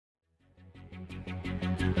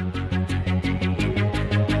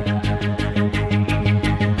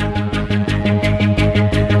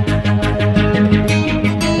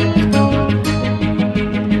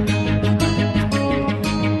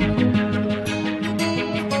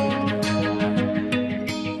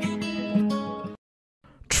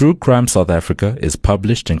True Crime South Africa is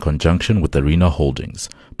published in conjunction with Arena Holdings,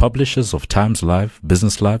 publishers of Times Live,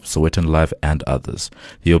 Business Live, Sowetan Live, and others.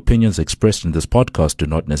 The opinions expressed in this podcast do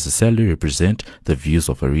not necessarily represent the views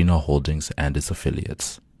of Arena Holdings and its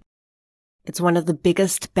affiliates. It's one of the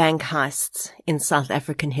biggest bank heists in South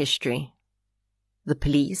African history. The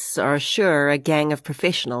police are sure a gang of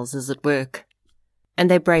professionals is at work, and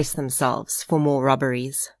they brace themselves for more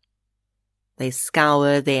robberies. They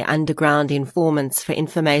scour their underground informants for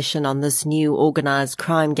information on this new organized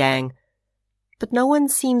crime gang, but no one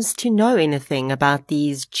seems to know anything about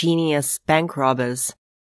these genius bank robbers.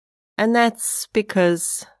 And that's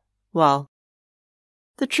because, well,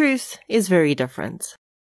 the truth is very different.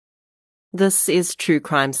 This is True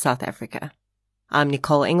Crime South Africa. I'm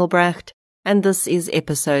Nicole Engelbrecht, and this is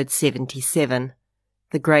episode 77,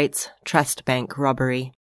 The Great Trust Bank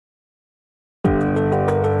Robbery.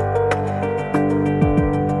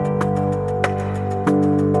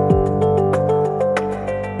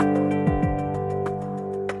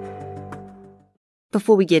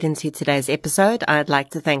 Before we get into today's episode, I'd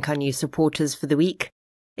like to thank our new supporters for the week.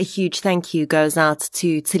 A huge thank you goes out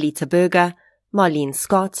to Talita Berger, Marlene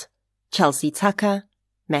Scott, Chelsea Tucker,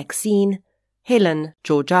 Maxine, Helen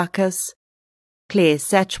Georgiakis, Claire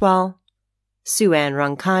Satchwell, Suanne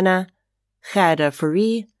Rankana, Gerda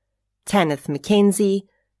Fourie, Tanith McKenzie,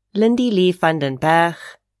 Lindy Lee van den Berg,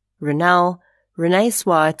 Renelle, Renee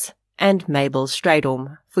Swart, and Mabel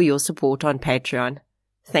Stradom for your support on Patreon.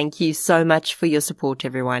 Thank you so much for your support,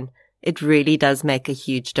 everyone. It really does make a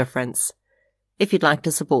huge difference. If you'd like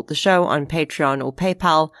to support the show on Patreon or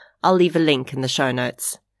PayPal, I'll leave a link in the show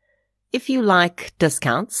notes. If you like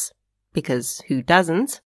discounts, because who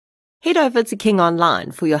doesn't, head over to King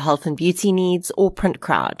Online for your health and beauty needs or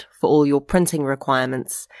PrintCrowd for all your printing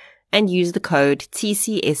requirements, and use the code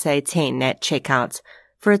TCSA10 at checkout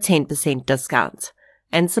for a 10% discount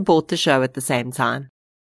and support the show at the same time.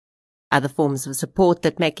 Other forms of support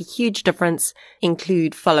that make a huge difference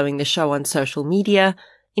include following the show on social media,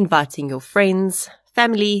 inviting your friends,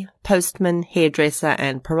 family, postman, hairdresser,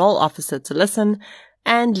 and parole officer to listen,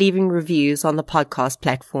 and leaving reviews on the podcast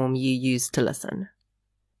platform you use to listen.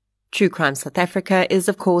 True Crime South Africa is,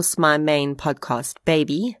 of course, my main podcast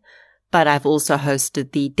baby, but I've also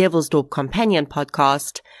hosted the Devilsdorp Companion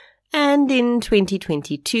podcast, and in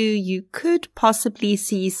 2022 you could possibly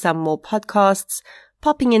see some more podcasts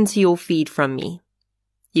popping into your feed from me.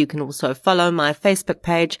 You can also follow my Facebook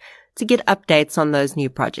page to get updates on those new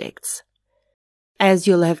projects. As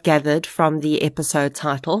you'll have gathered from the episode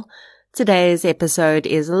title, today's episode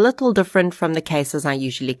is a little different from the cases I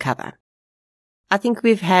usually cover. I think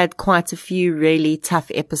we've had quite a few really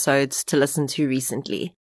tough episodes to listen to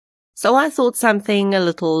recently, so I thought something a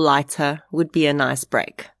little lighter would be a nice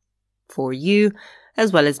break, for you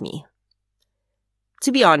as well as me.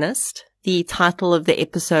 To be honest, the title of the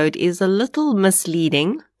episode is a little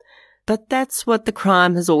misleading, but that's what the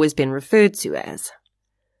crime has always been referred to as.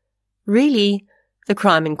 Really, the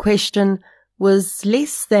crime in question was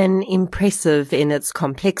less than impressive in its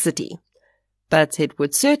complexity, but it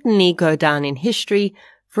would certainly go down in history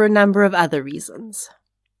for a number of other reasons.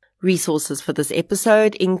 Resources for this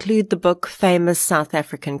episode include the book Famous South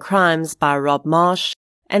African Crimes by Rob Marsh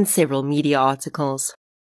and several media articles.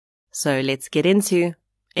 So let's get into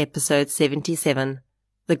Episode 77,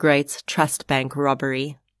 The Great Trust Bank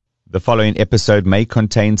Robbery. The following episode may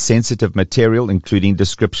contain sensitive material including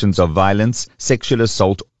descriptions of violence, sexual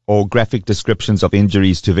assault, or graphic descriptions of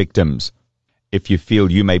injuries to victims. If you feel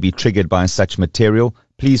you may be triggered by such material,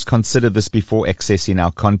 please consider this before accessing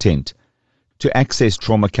our content. To access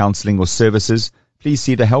trauma counseling or services, please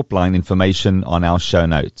see the helpline information on our show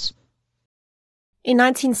notes. In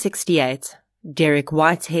 1968, Derek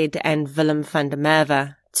Whitehead and Willem van der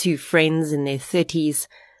Merwe, two friends in their 30s,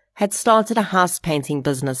 had started a house painting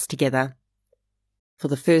business together. For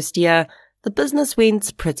the first year, the business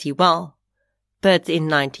went pretty well. But in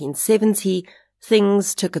 1970,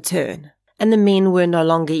 things took a turn, and the men were no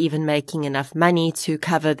longer even making enough money to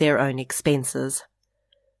cover their own expenses.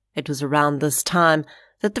 It was around this time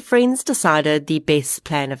that the friends decided the best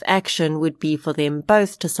plan of action would be for them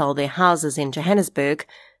both to sell their houses in Johannesburg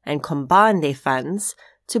and combine their funds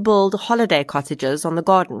to build holiday cottages on the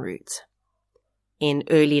garden route. In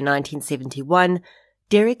early 1971,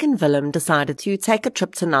 Derek and Willem decided to take a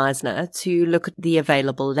trip to Knysna to look at the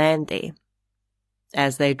available land there.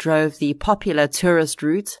 As they drove the popular tourist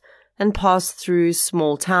route and passed through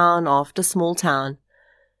small town after small town,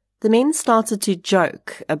 the men started to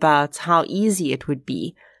joke about how easy it would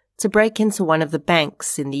be to break into one of the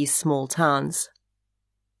banks in these small towns.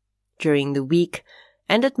 During the week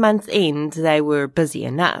and at month end they were busy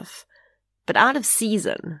enough, But out of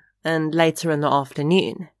season, and later in the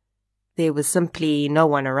afternoon, there was simply no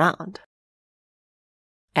one around.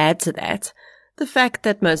 Add to that the fact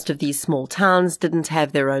that most of these small towns didn't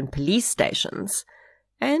have their own police stations,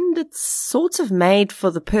 and it's sort of made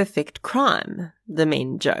for the perfect crime, the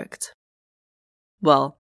men joked.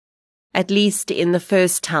 Well, at least in the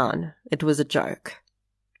first town it was a joke.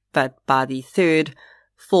 But by the third,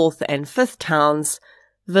 fourth and fifth towns,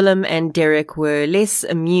 Willem and Derek were less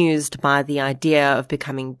amused by the idea of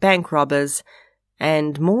becoming bank robbers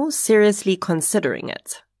and more seriously considering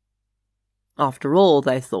it. After all,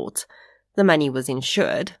 they thought, the money was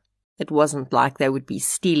insured. It wasn't like they would be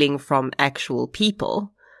stealing from actual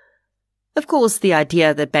people. Of course, the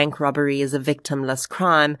idea that bank robbery is a victimless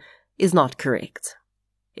crime is not correct.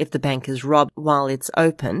 If the bank is robbed while it's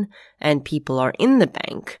open and people are in the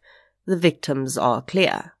bank, the victims are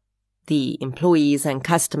clear. The employees and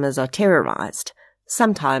customers are terrorized,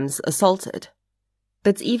 sometimes assaulted.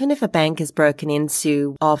 But even if a bank is broken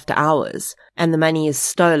into after hours and the money is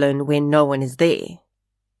stolen when no one is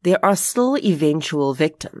there are still eventual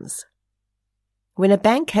victims. When a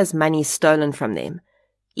bank has money stolen from them,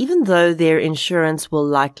 even though their insurance will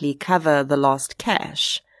likely cover the lost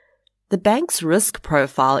cash, the bank's risk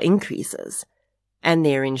profile increases, and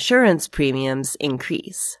their insurance premiums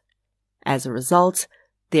increase. As a result,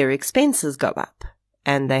 their expenses go up,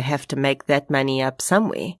 and they have to make that money up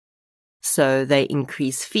somewhere, so they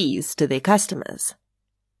increase fees to their customers.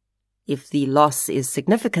 If the loss is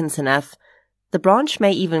significant enough, the branch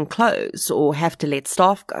may even close or have to let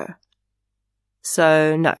staff go.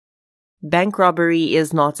 So no, bank robbery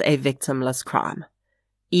is not a victimless crime,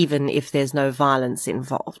 even if there's no violence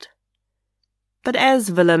involved. But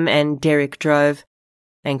as Willem and Derek drove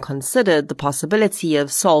and considered the possibility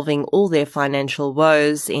of solving all their financial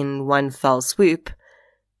woes in one fell swoop,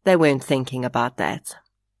 they weren't thinking about that.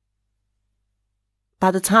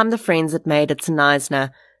 By the time the friends had made it to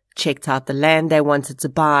Knysna, checked out the land they wanted to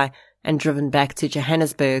buy, and driven back to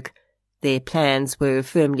Johannesburg, their plans were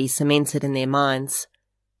firmly cemented in their minds.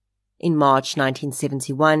 In March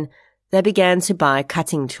 1971, they began to buy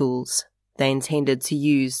cutting tools they intended to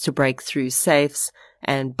use to break through safes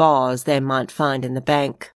and bars they might find in the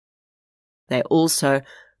bank. They also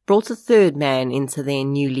brought a third man into their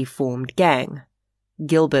newly formed gang,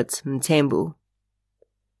 Gilbert Mthembu.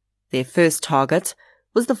 Their first target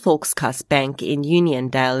was the Volkskas Bank in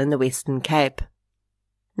Uniondale in the Western Cape.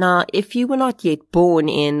 Now, if you were not yet born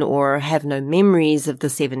in or have no memories of the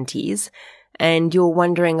 70s, and you're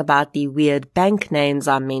wondering about the weird bank names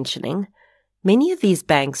I'm mentioning, many of these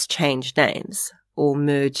banks changed names or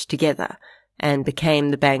merged together and became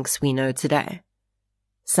the banks we know today.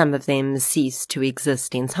 Some of them ceased to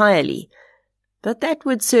exist entirely, but that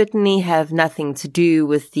would certainly have nothing to do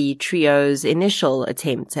with the trio's initial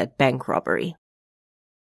attempt at bank robbery.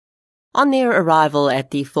 On their arrival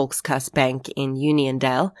at the Volkskas Bank in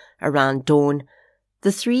Uniondale around dawn,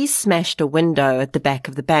 the three smashed a window at the back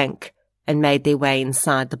of the bank and made their way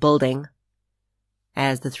inside the building.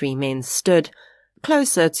 As the three men stood,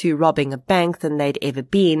 closer to robbing a bank than they'd ever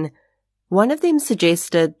been, one of them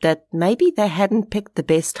suggested that maybe they hadn't picked the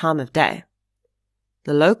best time of day.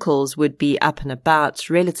 The locals would be up and about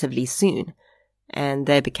relatively soon, and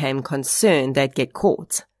they became concerned they'd get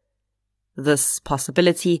caught. This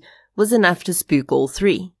possibility was enough to spook all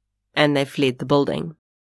three, and they fled the building.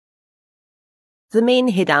 The men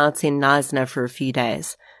hid out in Knysna for a few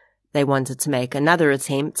days. They wanted to make another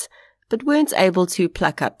attempt, but weren't able to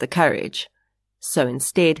pluck up the courage. So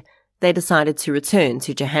instead, they decided to return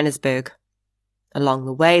to Johannesburg. Along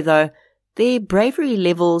the way, though, their bravery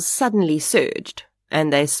levels suddenly surged,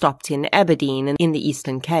 and they stopped in Aberdeen in the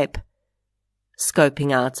Eastern Cape.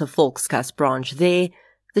 Scoping out a Volkskas branch there,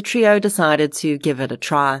 the trio decided to give it a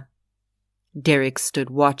try. Derek stood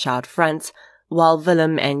watch out front, while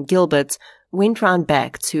Willem and Gilbert went round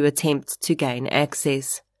back to attempt to gain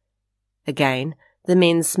access. Again, the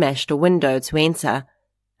men smashed a window to enter,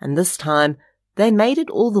 and this time they made it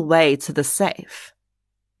all the way to the safe.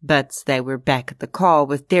 But they were back at the car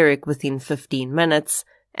with Derek within 15 minutes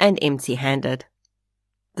and empty-handed.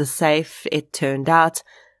 The safe, it turned out,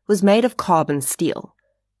 was made of carbon steel,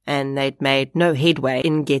 and they'd made no headway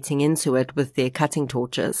in getting into it with their cutting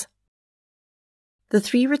torches. The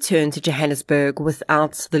three returned to Johannesburg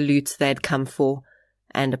without the loot they'd come for,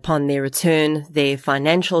 and upon their return, their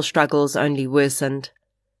financial struggles only worsened.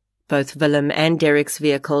 Both Willem and Derek's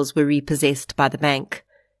vehicles were repossessed by the bank,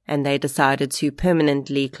 and they decided to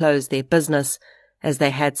permanently close their business as they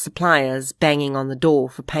had suppliers banging on the door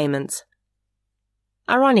for payment.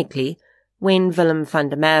 Ironically, when Willem van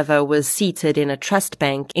der Merwe was seated in a trust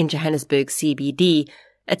bank in Johannesburg CBD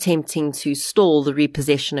Attempting to stall the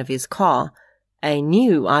repossession of his car, a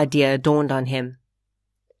new idea dawned on him.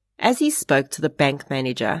 As he spoke to the bank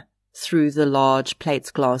manager through the large plate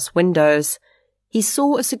glass windows, he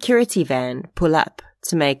saw a security van pull up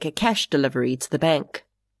to make a cash delivery to the bank.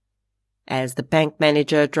 As the bank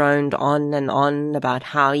manager droned on and on about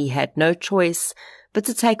how he had no choice but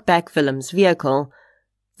to take back Willem's vehicle,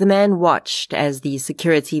 the man watched as the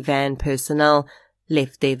security van personnel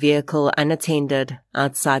left their vehicle unattended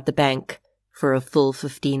outside the bank for a full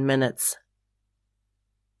 15 minutes.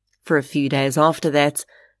 For a few days after that,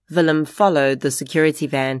 Willem followed the security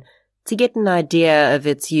van to get an idea of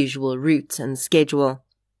its usual route and schedule.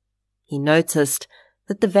 He noticed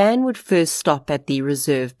that the van would first stop at the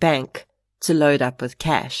Reserve Bank to load up with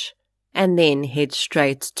cash, and then head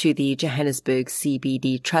straight to the Johannesburg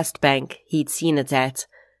CBD Trust Bank he'd seen it at,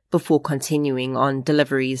 before continuing on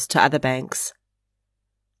deliveries to other banks.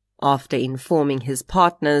 After informing his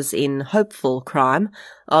partners in hopeful crime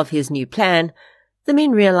of his new plan, the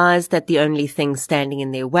men realized that the only thing standing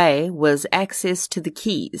in their way was access to the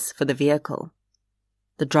keys for the vehicle.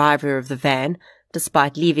 The driver of the van,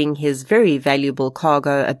 despite leaving his very valuable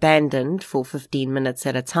cargo abandoned for 15 minutes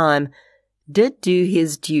at a time, did do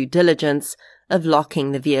his due diligence of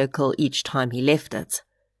locking the vehicle each time he left it.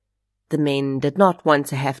 The men did not want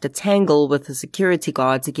to have to tangle with the security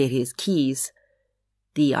guard to get his keys.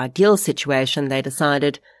 The ideal situation, they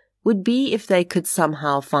decided, would be if they could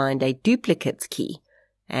somehow find a duplicate key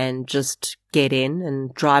and just get in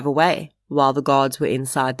and drive away while the guards were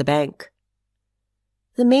inside the bank.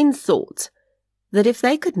 The men thought that if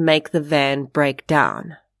they could make the van break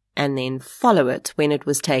down and then follow it when it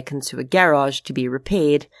was taken to a garage to be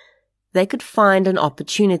repaired, they could find an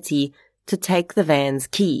opportunity to take the van's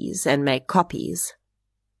keys and make copies.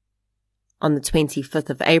 On the 25th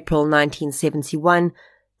of April 1971,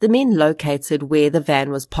 the men located where the van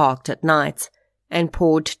was parked at night and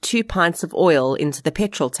poured 2 pints of oil into the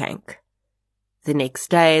petrol tank. The next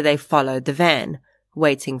day they followed the van,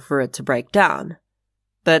 waiting for it to break down,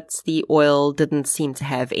 but the oil didn't seem to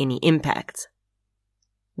have any impact.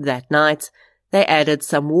 That night, they added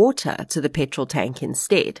some water to the petrol tank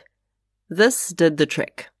instead. This did the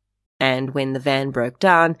trick, and when the van broke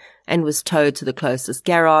down and was towed to the closest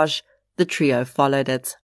garage, the trio followed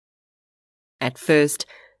it. At first,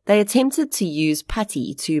 they attempted to use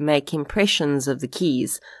putty to make impressions of the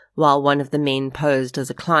keys, while one of the men posed as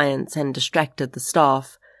a client and distracted the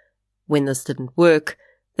staff. When this didn't work,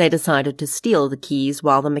 they decided to steal the keys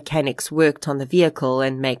while the mechanics worked on the vehicle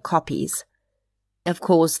and make copies. Of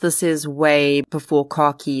course, this is way before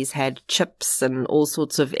car keys had chips and all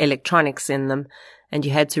sorts of electronics in them, and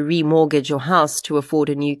you had to remortgage your house to afford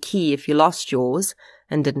a new key if you lost yours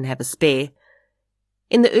and didn't have a spare.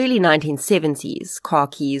 In the early 1970s, car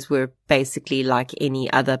keys were basically like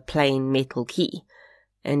any other plain metal key,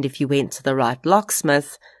 and if you went to the right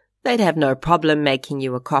locksmith, they'd have no problem making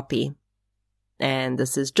you a copy. And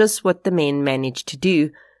this is just what the men managed to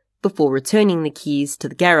do before returning the keys to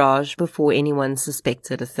the garage before anyone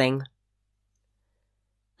suspected a thing.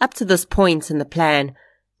 Up to this point in the plan,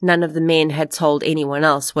 none of the men had told anyone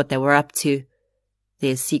else what they were up to.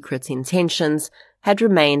 Their secret intentions had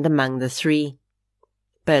remained among the three.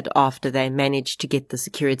 But after they managed to get the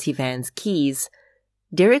security van's keys,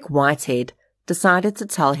 Derek Whitehead decided to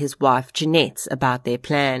tell his wife Jeanette about their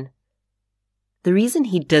plan. The reason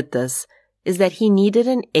he did this is that he needed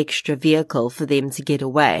an extra vehicle for them to get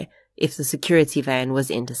away if the security van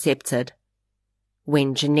was intercepted.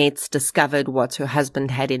 When Jeanette discovered what her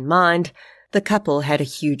husband had in mind, the couple had a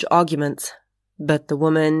huge argument, but the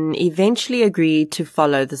woman eventually agreed to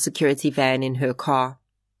follow the security van in her car.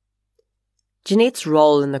 Jeanette's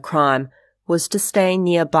role in the crime was to stay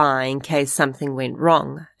nearby in case something went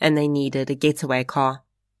wrong and they needed a getaway car.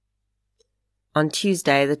 On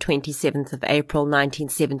Tuesday, the 27th of April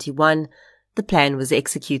 1971, the plan was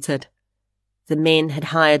executed. The men had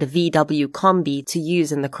hired a VW Combi to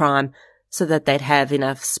use in the crime so that they'd have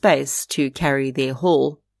enough space to carry their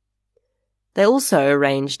haul. They also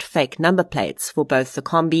arranged fake number plates for both the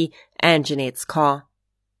Combi and Jeanette's car.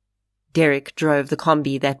 Derek drove the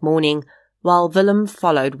Combi that morning, while Willem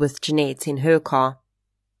followed with Jeanette in her car.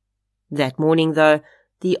 That morning, though,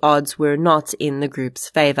 the odds were not in the group's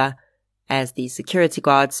favor, as the security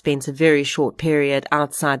guard spent a very short period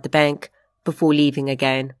outside the bank before leaving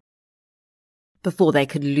again. Before they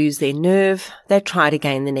could lose their nerve, they tried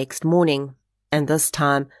again the next morning, and this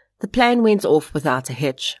time the plan went off without a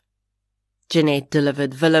hitch. Jeanette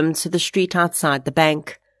delivered Willem to the street outside the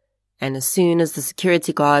bank, and as soon as the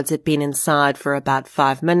security guards had been inside for about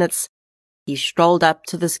 5 minutes, he strolled up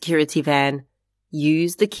to the security van,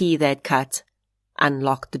 used the key they'd cut,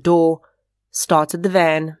 unlocked the door, started the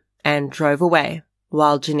van, and drove away,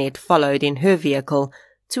 while Jeanette followed in her vehicle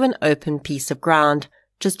to an open piece of ground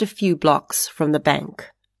just a few blocks from the bank,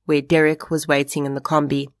 where Derek was waiting in the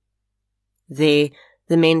combi. There,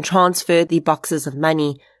 the men transferred the boxes of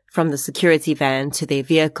money from the security van to their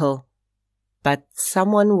vehicle. But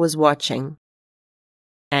someone was watching.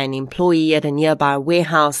 An employee at a nearby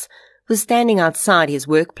warehouse was standing outside his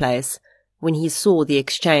workplace when he saw the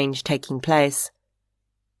exchange taking place.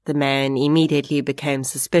 The man immediately became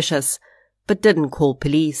suspicious, but didn't call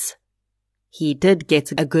police. He did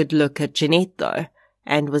get a good look at Jeanette, though,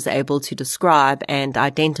 and was able to describe and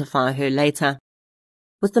identify her later.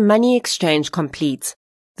 With the money exchange complete,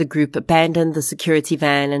 the group abandoned the security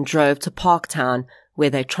van and drove to Parktown, where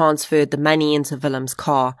they transferred the money into Willem's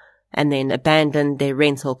car and then abandoned their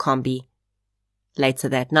rental combi. Later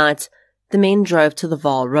that night, the men drove to the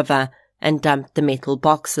Vaal River and dumped the metal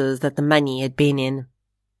boxes that the money had been in.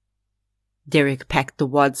 Derek packed the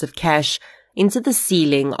wads of cash into the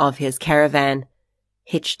ceiling of his caravan,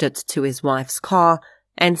 hitched it to his wife's car,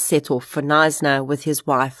 and set off for Knysna with his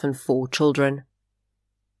wife and 4 children.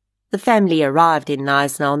 The family arrived in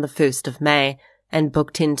Knysna on the 1st of May and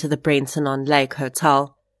booked into the Brenton-on-Lake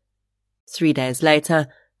Hotel. 3 days later,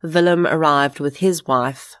 Willem arrived with his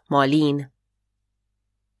wife, Marlene.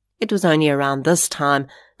 It was only around this time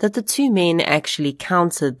that the 2 men actually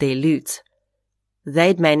counted their loot.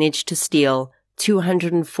 They'd managed to steal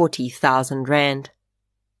 240,000 rand.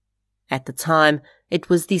 At the time, it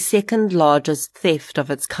was the second largest theft of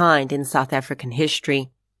its kind in South African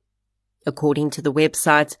history. According to the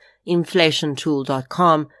website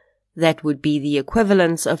inflationtool.com, that would be the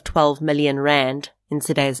equivalent of 12 million rand in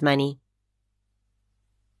today's money.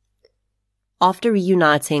 After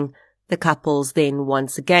reuniting, the couples then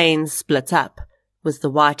once again split up, with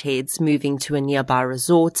the Whiteheads moving to a nearby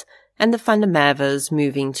resort and the Van der Merwes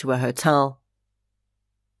moving to a hotel.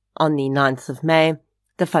 On the 9th of May,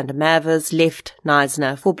 the Van der Merwes left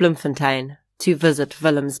Knysna for Bloemfontein to visit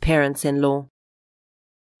Willem's parents-in-law.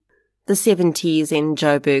 The 70s in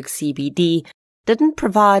Joburg CBD didn't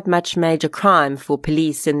provide much major crime for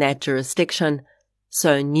police in that jurisdiction,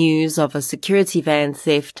 so news of a security van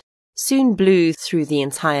theft soon blew through the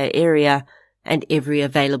entire area, and every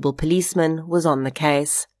available policeman was on the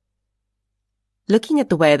case. Looking at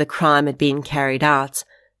the way the crime had been carried out,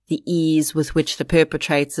 the ease with which the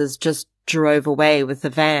perpetrators just drove away with the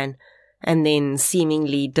van and then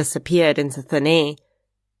seemingly disappeared into thin air,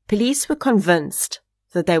 police were convinced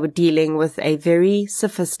that they were dealing with a very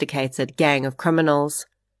sophisticated gang of criminals.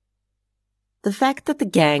 The fact that the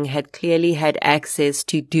gang had clearly had access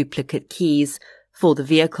to duplicate keys for the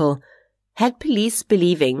vehicle had police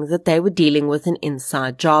believing that they were dealing with an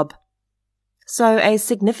inside job. So a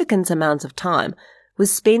significant amount of time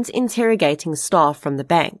was spent interrogating staff from the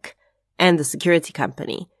bank and the security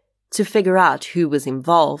company to figure out who was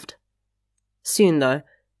involved. Soon, though,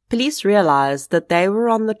 police realized that they were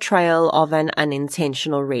on the trail of an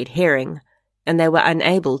unintentional red herring, and they were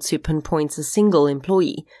unable to pinpoint a single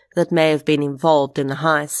employee that may have been involved in the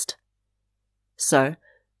heist. So,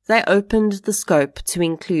 they opened the scope to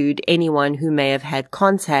include anyone who may have had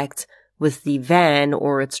contact with the van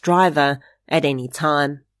or its driver at any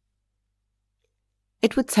time.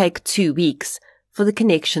 It would take 2 weeks for the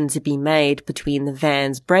connection to be made between the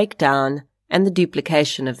van's breakdown and the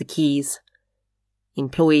duplication of the keys.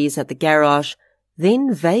 Employees at the garage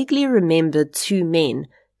then vaguely remembered 2 men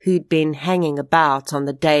who'd been hanging about on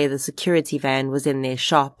the day the security van was in their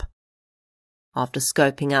shop. After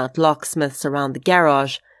scoping out locksmiths around the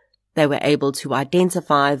garage, they were able to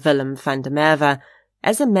identify Willem van der Merwe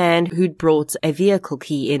as a man who'd brought a vehicle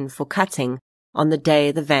key in for cutting on the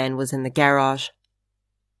day the van was in the garage.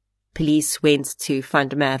 Police went to van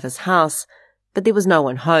der Merwe's house, but there was no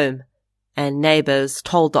one home, and neighbours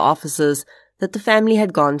told the officers that the family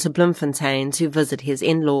had gone to Bloemfontein to visit his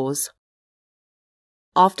in-laws.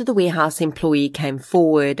 After the warehouse employee came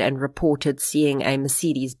forward and reported seeing a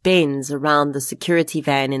Mercedes-Benz around the security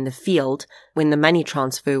van in the field when the money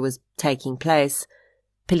transfer was taking place,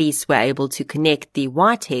 police were able to connect the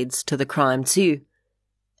Whiteheads to the crime too,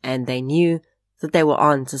 and they knew that they were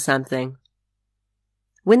on to something.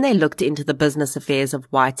 When they looked into the business affairs of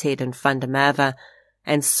Whitehead and van der Merwe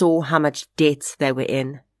and saw how much debt they were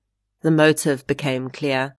in, the motive became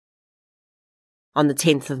clear. On the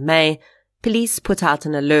 10th of May, police put out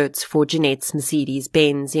an alert for Jeanette's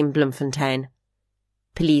Mercedes-Benz in Bloemfontein.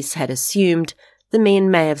 Police had assumed the men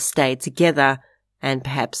may have stayed together, and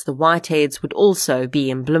perhaps the Whiteheads would also be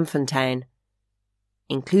in Bloemfontein.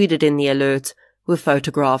 Included in the alert were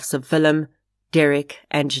photographs of Willem, Derek,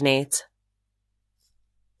 and Jeanette.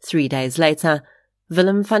 3 days later,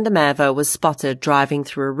 Willem van der Merwe was spotted driving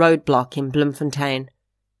through a roadblock in Bloemfontein.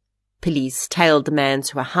 Police tailed the man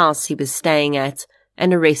to a house he was staying at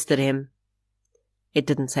and arrested him. It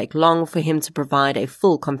didn't take long for him to provide a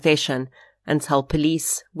full confession and tell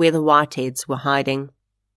police where the Whiteheads were hiding.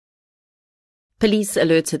 Police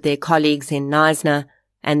alerted their colleagues in Knysna,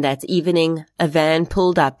 and that evening a van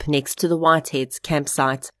pulled up next to the Whiteheads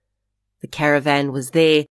campsite. The caravan was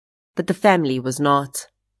there, but the family was not.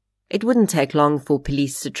 It wouldn't take long for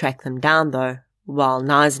police to track them down, though, while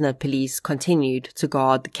Knysna police continued to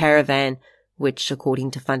guard the caravan, which,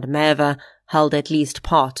 according to van der Merwe, held at least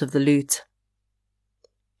part of the loot.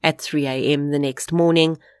 At 3 a.m. the next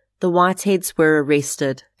morning, the Whiteheads were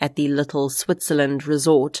arrested at the Little Switzerland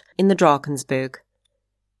resort in the Drakensberg.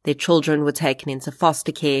 Their children were taken into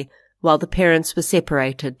foster care, while the parents were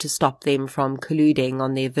separated to stop them from colluding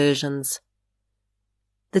on their versions.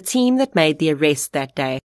 The team that made the arrest that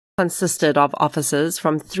day consisted of officers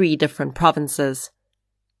from 3 different provinces.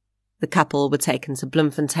 The couple were taken to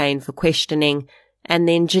Bloemfontein for questioning, and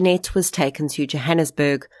then Jeanette was taken to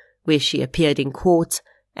Johannesburg, where she appeared in court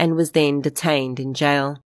and was then detained in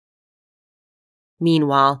jail.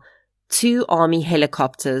 Meanwhile, 2 army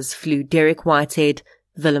helicopters flew Derek Whitehead,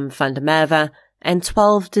 Willem van der Merwe, and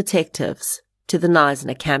 12 detectives to the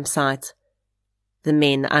Knysna campsite. The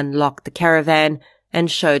men unlocked the caravan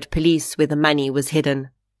and showed police where the money was hidden.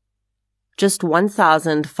 Just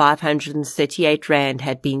 1,538 rand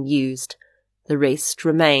had been used. The rest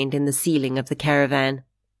remained in the ceiling of the caravan.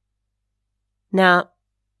 Now,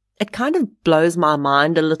 it kind of blows my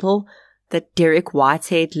mind a little that Derek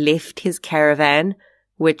Whitehead left his caravan,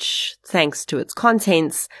 which, thanks to its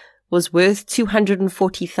contents, was worth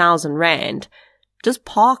 240,000 rand, just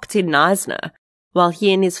parked in Knysna, while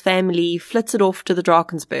he and his family flitted off to the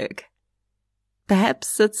Drakensberg.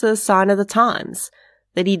 Perhaps it's a sign of the times,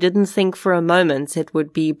 that he didn't think for a moment it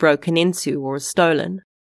would be broken into or stolen.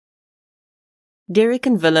 Derek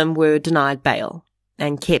and Willem were denied bail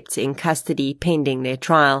and kept in custody pending their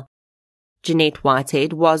trial. Jeanette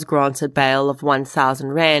Whitehead was granted bail of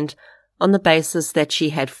 1,000 rand on the basis that she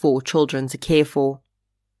had 4 children to care for.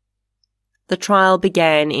 The trial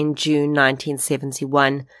began in June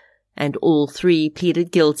 1971, and all 3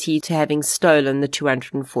 pleaded guilty to having stolen the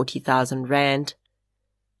 240,000 rand.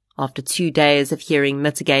 After 2 days of hearing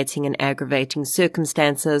mitigating and aggravating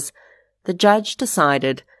circumstances, the judge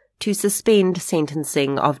decided to suspend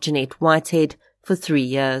sentencing of Jeanette Whitehead for 3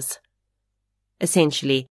 years.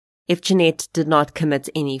 Essentially, if Jeanette did not commit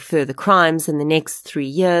any further crimes in the next 3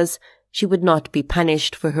 years, she would not be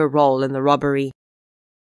punished for her role in the robbery.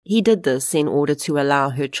 He did this in order to allow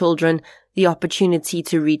her children the opportunity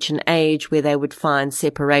to reach an age where they would find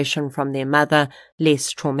separation from their mother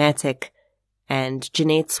less traumatic, and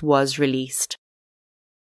Jeanette's was released.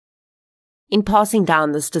 In passing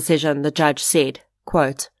down this decision, the judge said,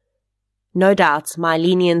 quote, "No doubt my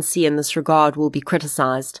leniency in this regard will be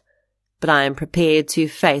criticized, but I am prepared to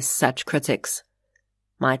face such critics.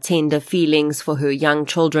 My tender feelings for her young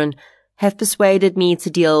children have persuaded me to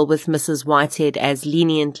deal with Mrs. Whitehead as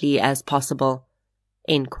leniently as possible."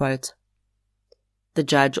 End quote. The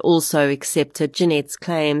judge also accepted Jeanette's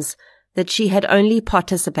claims that she had only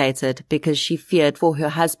participated because she feared for her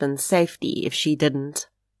husband's safety if she didn't.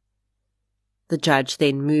 The judge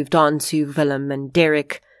then moved on to Willem and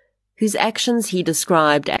Derek, whose actions he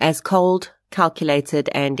described as cold, calculated,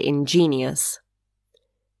 and ingenious.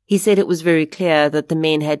 He said it was very clear that the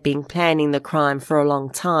men had been planning the crime for a long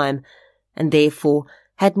time, and therefore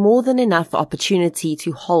had more than enough opportunity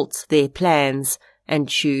to halt their plans and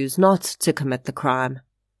choose not to commit the crime.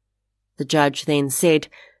 The judge then said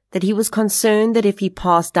that he was concerned that if he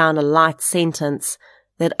passed down a light sentence,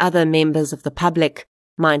 that other members of the public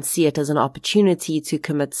might see it as an opportunity to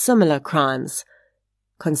commit similar crimes,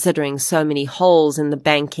 considering so many holes in the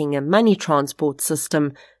banking and money transport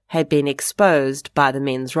system had been exposed by the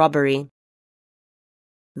men's robbery.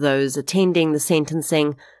 Those attending the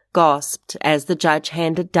sentencing gasped as the judge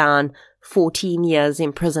handed down 14 years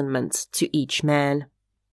imprisonment to each man.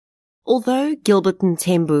 Although Gilbert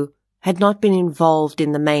Ntembu had not been involved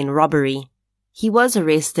in the main robbery, he was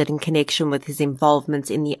arrested in connection with his involvement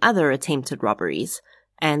in the other attempted robberies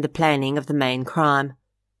and the planning of the main crime.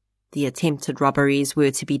 The attempted robberies were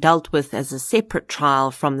to be dealt with as a separate trial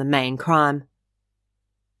from the main crime.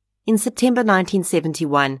 In September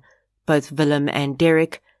 1971, both Willem and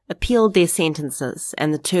Derek appealed their sentences,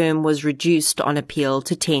 and the term was reduced on appeal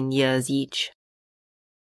to 10 years each.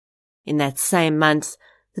 In that same month,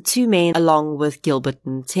 the 2 men, along with Gilbert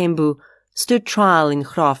Ntembu, stood trial in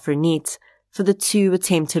Graaff-Reinet for the 2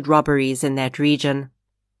 attempted robberies in that region.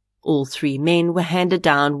 All 3 men were handed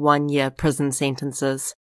down 1-year prison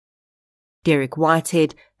sentences. Derek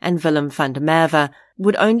Whitehead and Willem van der Merwe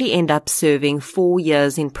would only end up serving 4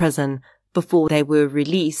 years in prison before they were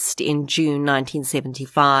released in June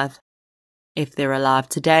 1975. If they're alive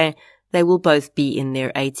today, they will both be in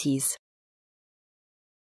their 80s.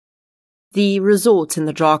 The resort in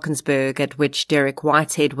the Drakensberg at which Derek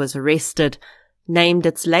Whitehead was arrested named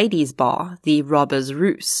its ladies' bar the Robber's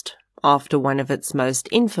Roost, after one of its most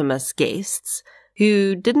infamous guests,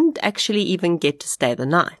 who didn't actually even get to stay the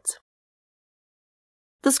night.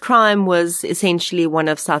 This crime was essentially one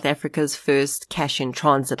of South Africa's first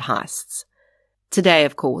cash-in-transit heists. Today,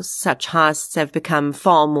 of course, such heists have become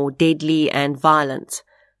far more deadly and violent,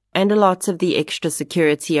 and a lot of the extra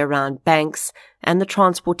security around banks and the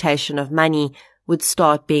transportation of money would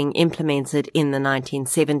start being implemented in the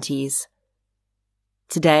 1970s.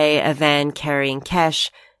 Today, a van carrying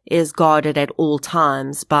cash is guarded at all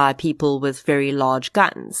times by people with very large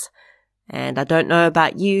guns. And I don't know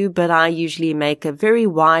about you, but I usually make a very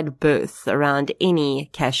wide berth around any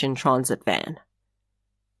cash-in-transit van.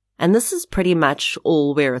 And this is pretty much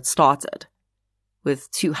all where it started,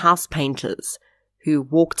 with 2 house painters who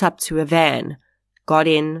walked up to a van, got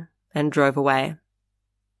in, and drove away.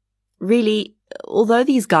 Really, although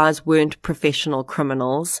these guys weren't professional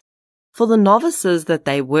criminals, for the novices that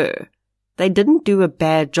they were, they didn't do a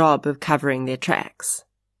bad job of covering their tracks.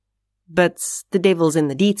 But the devil's in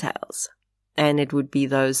the details, and it would be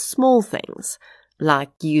those small things,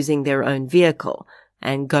 like using their own vehicle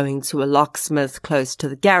and going to a locksmith close to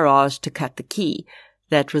the garage to cut the key,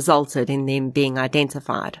 that resulted in them being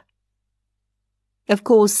identified. Of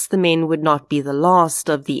course, the men would not be the last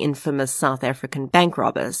of the infamous South African bank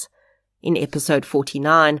robbers. In episode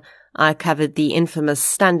 49, I covered the infamous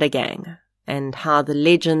Stander Gang, and how the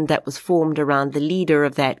legend that was formed around the leader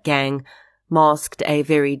of that gang masked a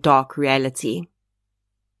very dark reality.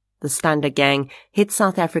 The Stander Gang hit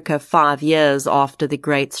South Africa 5 years after the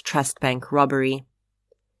Great Trust Bank robbery.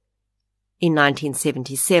 In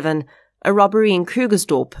 1977, a robbery in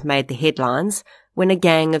Krugersdorp made the headlines when a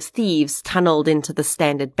gang of thieves tunneled into the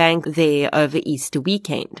Standard Bank there over Easter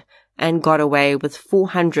weekend and got away with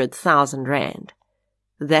 400,000 rand.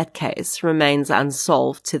 That case remains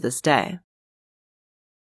unsolved to this day.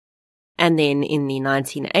 And then in the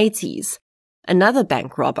 1980s, another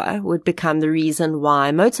bank robber would become the reason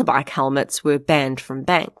why motorbike helmets were banned from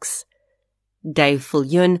banks. Dave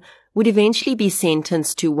Viljoen would eventually be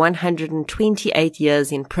sentenced to 128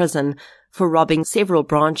 years in prison for robbing several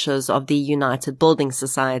branches of the United Building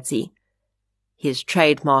Society. His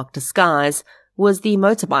trademark disguise was the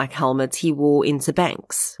motorbike helmet he wore into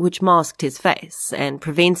banks, which masked his face and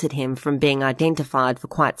prevented him from being identified for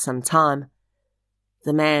quite some time.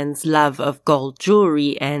 The man's love of gold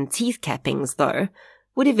jewelry and teeth cappings, though,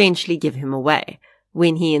 would eventually give him away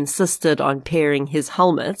when he insisted on pairing his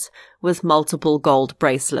helmet with multiple gold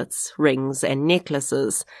bracelets, rings, and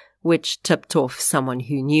necklaces, which tipped off someone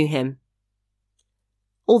who knew him.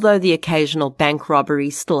 Although the occasional bank robbery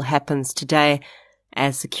still happens today,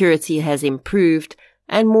 as security has improved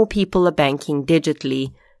and more people are banking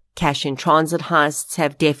digitally, cash-in-transit heists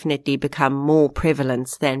have definitely become more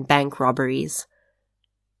prevalent than bank robberies.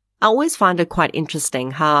 I always find it quite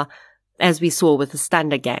interesting how, as we saw with the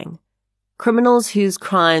Stander Gang, criminals whose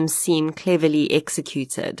crimes seem cleverly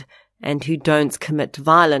executed and who don't commit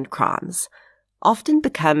violent crimes often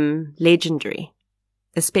become legendary,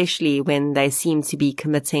 especially when they seem to be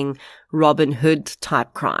committing Robin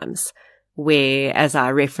Hood-type crimes, where, as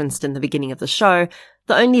I referenced in the beginning of the show,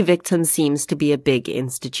 the only victim seems to be a big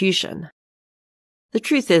institution. The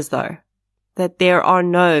truth is, though, that there are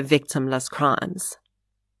no victimless crimes.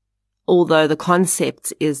 Although the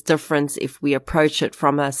concept is different if we approach it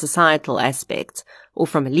from a societal aspect or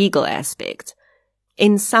from a legal aspect,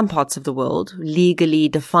 in some parts of the world, legally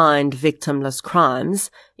defined victimless crimes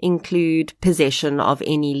include possession of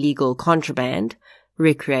any legal contraband,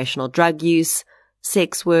 recreational drug use,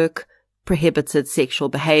 sex work, prohibited sexual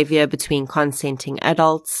behavior between consenting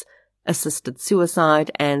adults, assisted suicide,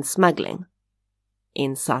 and smuggling.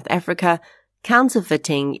 In South Africa,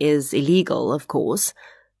 counterfeiting is illegal, of course,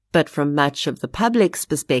 but from much of the public's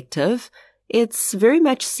perspective, it's very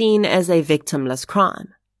much seen as a victimless crime.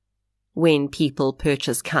 When people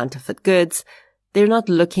purchase counterfeit goods, they're not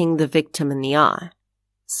looking the victim in the eye,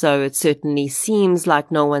 so it certainly seems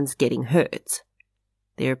like no one's getting hurt.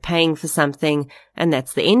 They're paying for something, and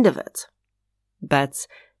that's the end of it. But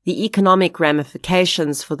the economic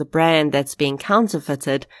ramifications for the brand that's being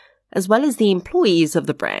counterfeited, as well as the employees of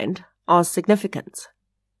the brand, are significant.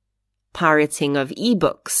 Pirating of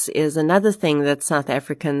ebooks is another thing that South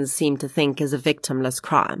Africans seem to think is a victimless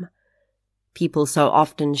crime. People so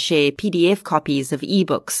often share PDF copies of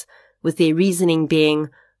ebooks, with their reasoning being,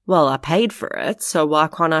 well, I paid for it, so why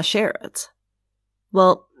can't I share it?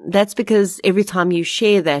 Well, that's because every time you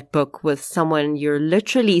share that book with someone, you're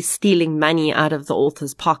literally stealing money out of the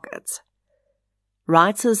author's pocket.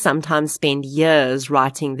 Writers sometimes spend years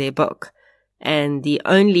writing their book, and the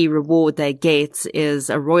only reward they get is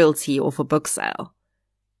a royalty off a book sale.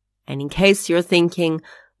 And in case you're thinking,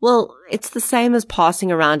 well, it's the same as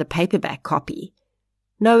passing around a paperback copy.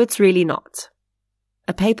 No, it's really not.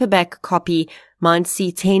 A paperback copy might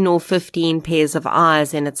see 10 or 15 pairs of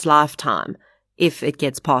eyes in its lifetime, if it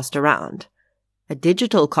gets passed around. A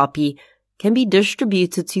digital copy can be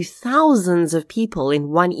distributed to thousands of people in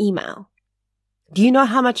one email. Do you know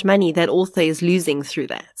how much money that author is losing through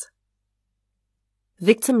that?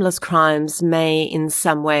 Victimless crimes may, in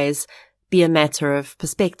some ways, be a matter of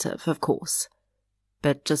perspective, of course.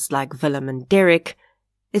 But just like Willem and Derek,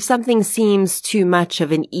 if something seems too much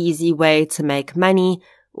of an easy way to make money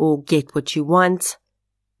or get what you want,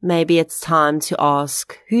 maybe it's time to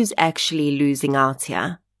ask who's actually losing out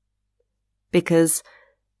here. Because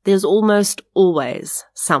there's almost always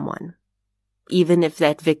someone, even if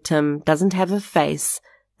that victim doesn't have a face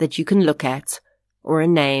that you can look at or a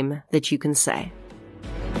name that you can say.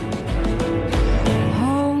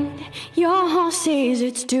 Your heart says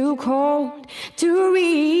it's too cold to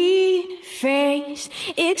read. Face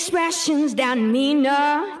expressions that mean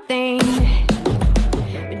nothing.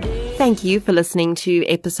 Thank you for listening to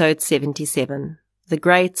episode 77, The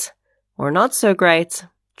Great, or Not So Great,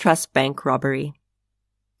 Trust Bank Robbery.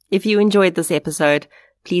 If you enjoyed this episode,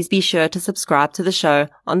 please be sure to subscribe to the show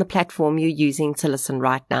on the platform you're using to listen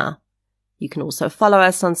right now. You can also follow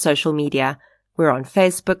us on social media. We're on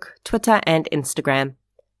Facebook, Twitter, and Instagram.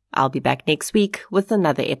 I'll be back next week with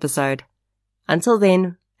another episode. Until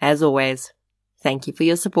then, as always, thank you for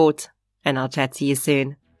your support, and I'll chat to you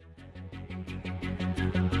soon.